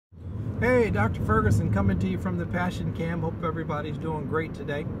Hey, Dr. Ferguson coming to you from the Passioncam. Hope everybody's doing great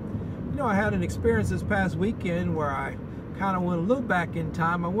today. You know, I had an experience this past weekend where I kind of went a little back in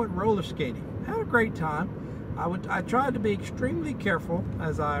time. I went roller skating. Had a great time. I tried to be extremely careful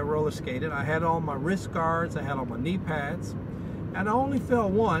as I roller skated. I had all my wrist guards, I had all my knee pads, and I only fell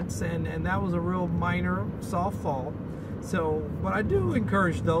once, and that was a real minor soft fall. So, but I do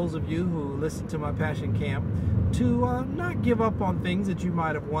encourage those of you who listen to my Passioncam to not give up on things that you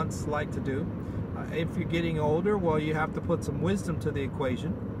might have once liked to do. If you're getting older, well, you have to put some wisdom to the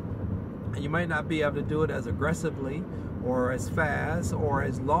equation. And you might not be able to do it as aggressively or as fast or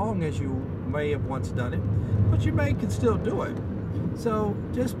as long as you may have once done it, but you can still do it. So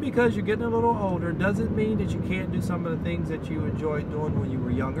just because you're getting a little older doesn't mean that you can't do some of the things that you enjoyed doing when you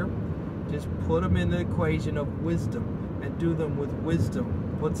were younger. Just put them in the equation of wisdom and do them with wisdom.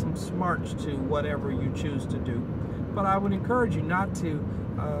 Put some smarts to whatever you choose to do. But I would encourage you not to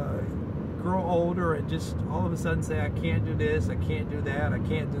grow older and just all of a sudden say, I can't do this, I can't do that, I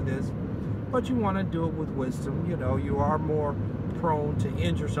can't do this. But you want to do it with wisdom. You know, you are more prone to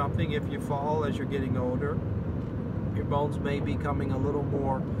injure something if you fall as you're getting older. Your bones may be becoming a little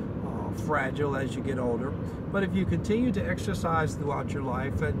more fragile as you get older. But if you continue to exercise throughout your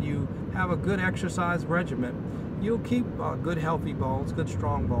life and you have a good exercise regimen, you'll keep good healthy bones, good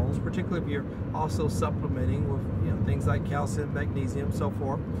strong bones, particularly if you're also supplementing with things like calcium, magnesium, so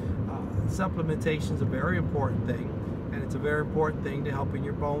forth. Supplementation is a very important thing, and it's a very important thing to helping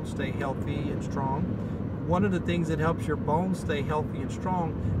your bones stay healthy and strong. One of the things that helps your bones stay healthy and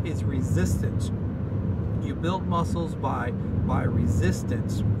strong is resistance. You build muscles by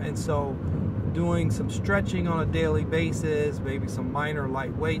resistance, and so doing some stretching on a daily basis, maybe some minor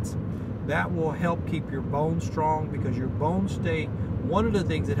light weights, that will help keep your bones strong, because your bones one of the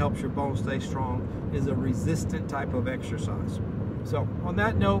things that helps your bones stay strong is a resistant type of exercise. So on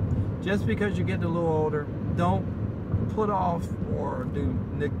that note, just because you're getting a little older, don't put off or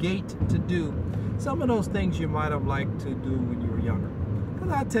negate to do some of those things you might have liked to do when you were younger.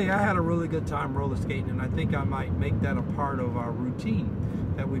 Because I tell you, I had a really good time roller skating, and I think I might make that a part of our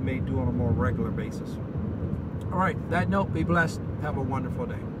routine that we may do on a more regular basis. All right, that note, be blessed. Have a wonderful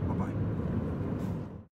day.